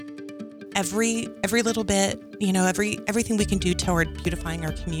every little bit, everything we can do toward beautifying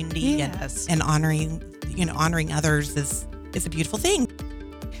our community Yes. and honoring others is a beautiful thing.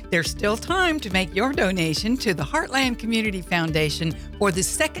 There's still time to make your donation to the Heartland Community Foundation for the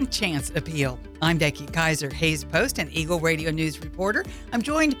Second Chance Appeal. I'm Becky Kaiser, Hayes Post and Eagle Radio News reporter. I'm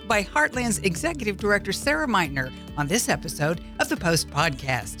joined by Heartland's Executive Director, Sarah Meitner, on this episode of the Post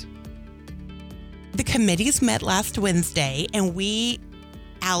Podcast. The committees met last Wednesday, and we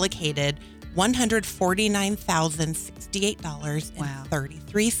allocated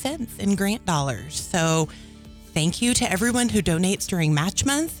 $149,068.33 in grant dollars. So thank you to everyone who donates during Match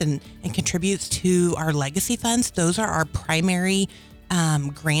Month and contributes to our legacy funds. Those are our primary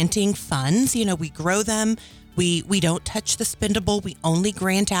granting funds. We grow them. We don't touch the spendable. We only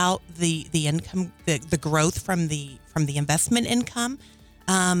grant out the income, the growth from the investment income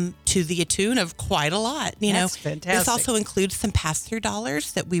to the tune of quite a lot. That's fantastic. This also includes some pass-through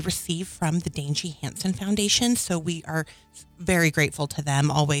dollars that we receive from the Dangy Hansen Foundation. So we are very grateful to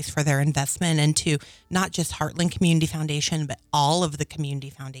them always for their investment into not just Heartland Community Foundation, but all of the community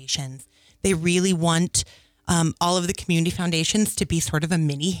foundations. They really want all of the community foundations to be sort of a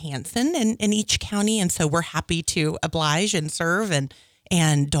mini Hansen in each county. And so we're happy to oblige and serve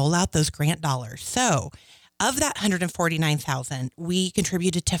and dole out those grant dollars. So of that $149,000, we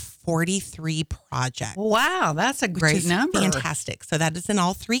contributed to 43 projects. Wow, that's a great number. Fantastic. So that is in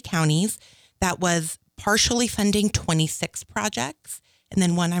all three counties. That was partially funding 26 projects. And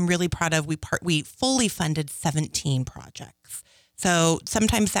then one I'm really proud of, we fully funded 17 projects. So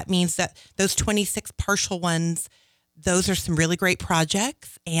sometimes that means that those 26 partial ones, those are some really great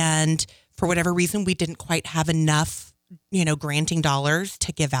projects. And for whatever reason, we didn't quite have enough, granting dollars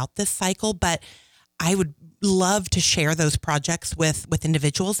to give out this cycle. But I would love to share those projects with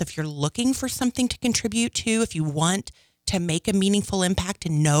individuals. If you're looking for something to contribute to, if you want to make a meaningful impact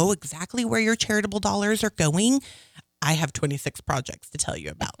and know exactly where your charitable dollars are going, I have 26 projects to tell you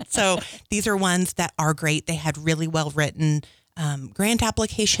about. So these are ones that are great. They had really well-written grant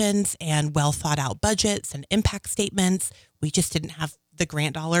applications and well thought out budgets and impact statements. We just didn't have the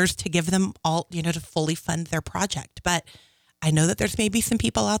grant dollars to give them all, to fully fund their project. But I know that there's maybe some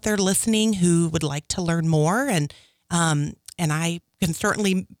people out there listening who would like to learn more, and I can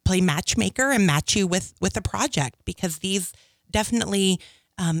certainly play matchmaker and match you with a project, because these definitely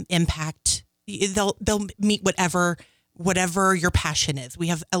impact. They'll meet whatever your passion is. We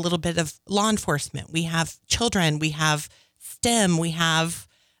have a little bit of law enforcement. We have children. We have STEM. We have.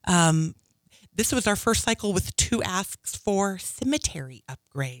 This was our first cycle with 2 asks for cemetery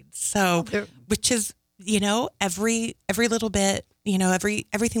upgrades. So, which is. Every little bit,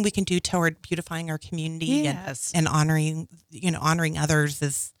 everything we can do toward beautifying our community Yes. and honoring others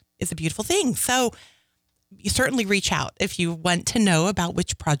is a beautiful thing. So you certainly reach out if you want to know about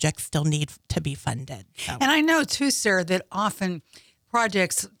which projects still need to be funded. So. And I know too, Sarah, that often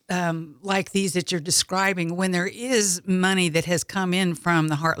projects like these that you're describing, when there is money that has come in from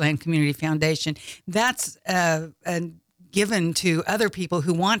the Heartland Community Foundation, that's given to other people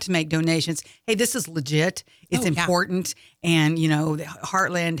who want to make donations. Hey, this is legit. It's important. And,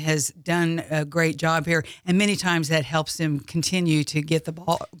 Heartland has done a great job here. And many times that helps them continue with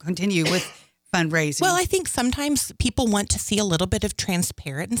fundraising. Well, I think sometimes people want to see a little bit of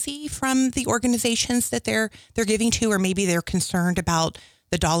transparency from the organizations that they're giving to, or maybe they're concerned about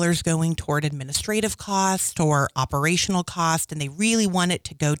the dollars going toward administrative cost or operational cost, and they really want it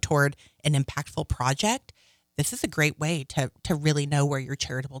to go toward an impactful project. This is a great way to really know where your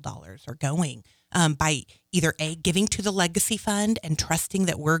charitable dollars are going by either giving to the legacy fund and trusting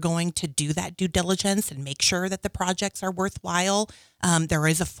that we're going to do that due diligence and make sure that the projects are worthwhile. There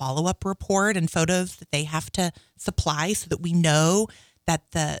is a follow-up report and photos that they have to supply so that we know that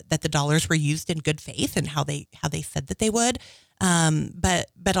the dollars were used in good faith and how they said that they would.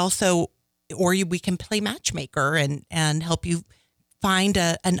 But also, we can play matchmaker and help you find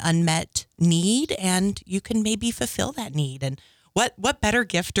an unmet need, and you can maybe fulfill that need. And what better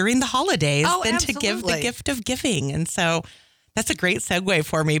gift during the holidays than absolutely. to give the gift of giving? And so that's a great segue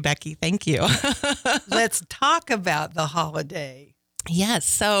for me, Becky. Thank you. Let's talk about the holiday. Yes.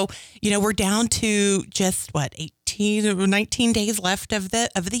 So, we're down to just 18 or 19 days left of the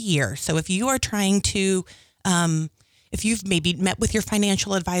year. So if you are trying to, if you've maybe met with your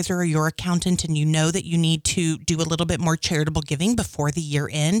financial advisor or your accountant and you know that you need to do a little bit more charitable giving before the year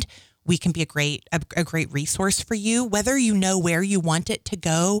end, we can be a great resource for you, whether you know where you want it to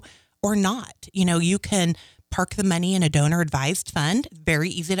go or not. You can park the money in a donor advised fund. Very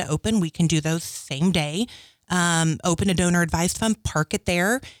easy to open. We can do those same day. Open a donor advised fund, park it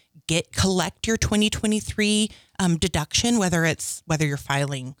there, collect your 2023 deduction, whether you're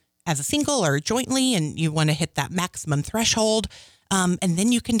filing as a single or jointly, and you want to hit that maximum threshold. And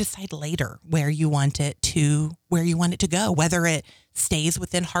then you can decide later where you want it to go, whether it stays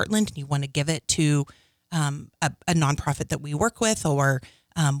within Heartland and you want to give it to a nonprofit that we work with, or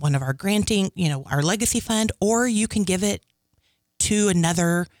one of our granting, our legacy fund, or you can give it to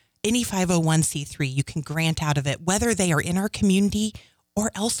any 501c3. You can grant out of it, whether they are in our community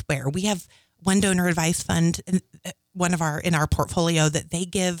or elsewhere. We have one donor advised fund in our portfolio that they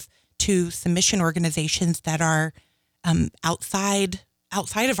give to some mission organizations that are outside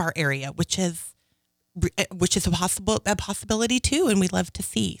of our area, which is a possibility too, and we love to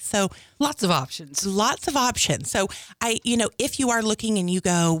see. So lots of options. So if you are looking and you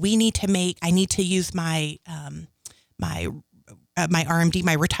go, I need to use my my RMD,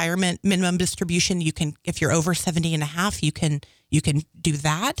 my retirement minimum distribution. You can, if you're over 70 and a half, you can do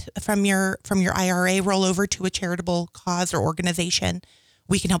that from your IRA, roll over to a charitable cause or organization.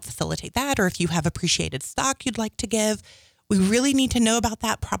 We can help facilitate that. Or if you have appreciated stock you'd like to give, we really need to know about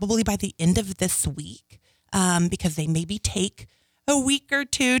that probably by the end of this week, because they maybe take a week or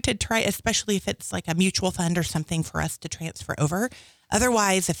two to try, especially if it's like a mutual fund or something for us to transfer over.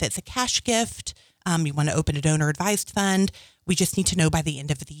 Otherwise, if it's a cash gift, you want to open a donor advised fund, we just need to know by the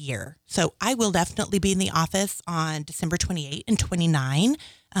end of the year. So I will definitely be in the office on December 28 and 29.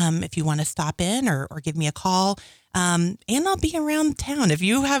 If you want to stop in or give me a call, and I'll be around town. If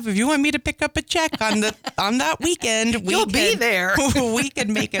you want me to pick up a check on that weekend, you'll be there. We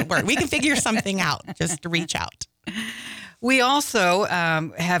can make it work. We can figure something out. Just reach out. We also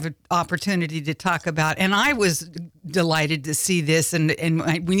have an opportunity to talk about, and I was delighted to see this, and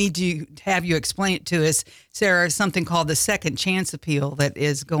we need to have you explain it to us, Sarah, something called the Second Chance Appeal that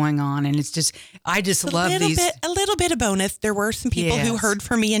is going on. And it's just, I just love these. A little bit of bonus. There were some people who heard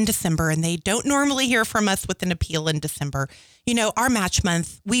from me in December, and they don't normally hear from us with an appeal in December. Our match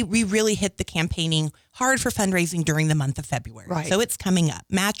month, we really hit the campaigning hard for fundraising during the month of February. Right. So it's coming up.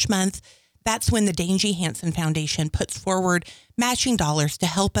 Match month. That's when the Dane G. Hansen Foundation puts forward matching dollars to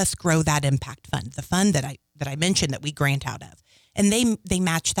help us grow that impact fund, the fund that I mentioned that we grant out of. And they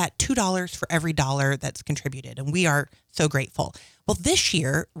match that $2 for every dollar that's contributed. And we are so grateful. Well, this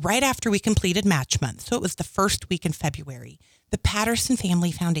year, right after we completed match month, so it was the first week in February, the Patterson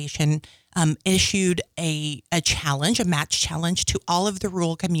Family Foundation issued a match challenge to all of the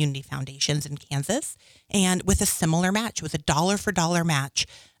rural community foundations in Kansas. And with a similar match, it was a dollar for dollar match,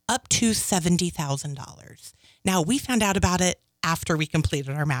 up to $70,000. Now, we found out about it after we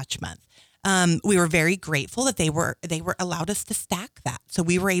completed our match month. We were very grateful that they were allowed us to stack that. So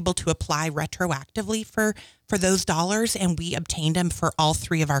we were able to apply retroactively for those dollars, and we obtained them for all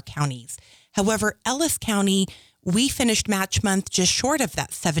three of our counties. However, Ellis County, we finished match month just short of that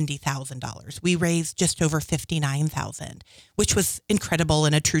 $70,000. We raised just over $59,000, which was incredible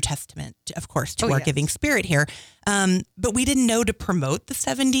and a true testament, of course, to our giving spirit here. But we didn't know to promote the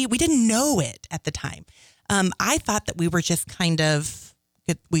 70. We didn't know it at the time. I thought that we were just kind of,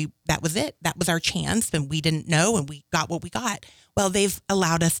 that was it. That was our chance, and we didn't know, and we got what we got. Well, they've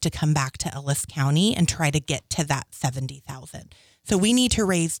allowed us to come back to Ellis County and try to get to that $70,000. So we need to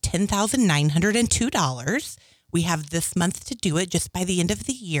raise $10,902. We have this month to do it. Just by the end of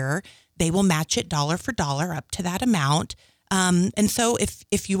the year, they will match it dollar for dollar up to that amount. And so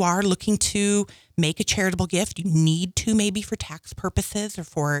if you are looking to make a charitable gift, you need to, maybe for tax purposes or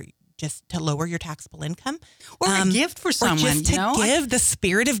for just to lower your taxable income. Or a gift for someone. Or just to give, the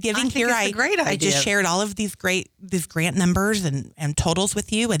spirit of giving. I think it's a great idea. I just shared all of these grant numbers and totals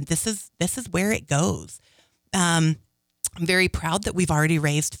with you, and this is where it goes. I'm very proud that we've already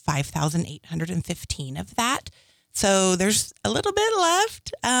raised $5,815 of that. So there's a little bit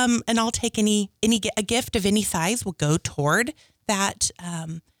left, and I'll take a gift of any size will go toward that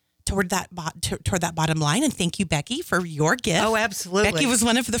bottom line. And thank you, Becky, for your gift. Oh, absolutely. Becky was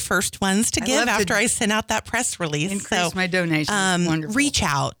one of the first ones to give after I sent out that press release. Increase my donation. Wonderful. Reach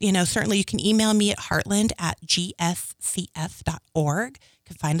out. Certainly you can email me at heartland@gscf.org. You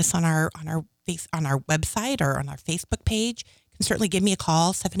can find us on our website or on our Facebook page. You can certainly give me a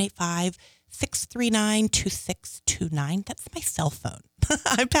call, 785-639-2629. That's my cell phone.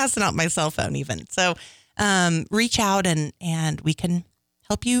 I'm passing out my cell phone even. So reach out and we can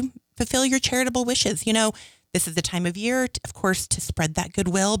help you fulfill your charitable wishes. This is the time of year, of course, to spread that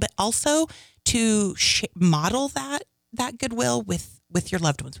goodwill, but also to model that goodwill with your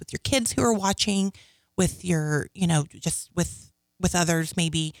loved ones, with your kids who are watching, with your, just with others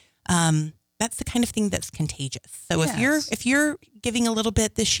maybe. That's the kind of thing that's contagious. So if you're giving a little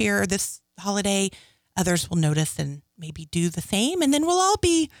bit this year or this holiday, others will notice and maybe do the same, and then we'll all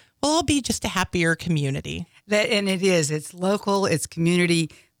be just a happier community. It's local, it's community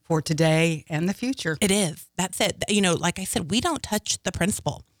for today and the future. It is. That's it. Like I said, we don't touch the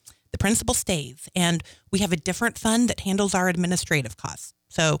principal. The principal stays, and we have a different fund that handles our administrative costs.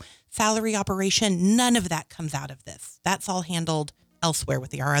 So salary operation, none of that comes out of this. That's all handled elsewhere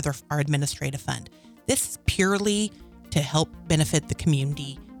with our administrative fund. This is purely to help benefit the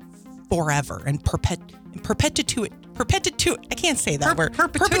community forever and perpetuity. I can't say that word.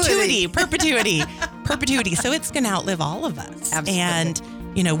 Perpetuity. So it's going to outlive all of us. Absolutely. And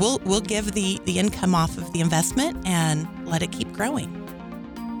we'll give the income off of the investment and let it keep growing.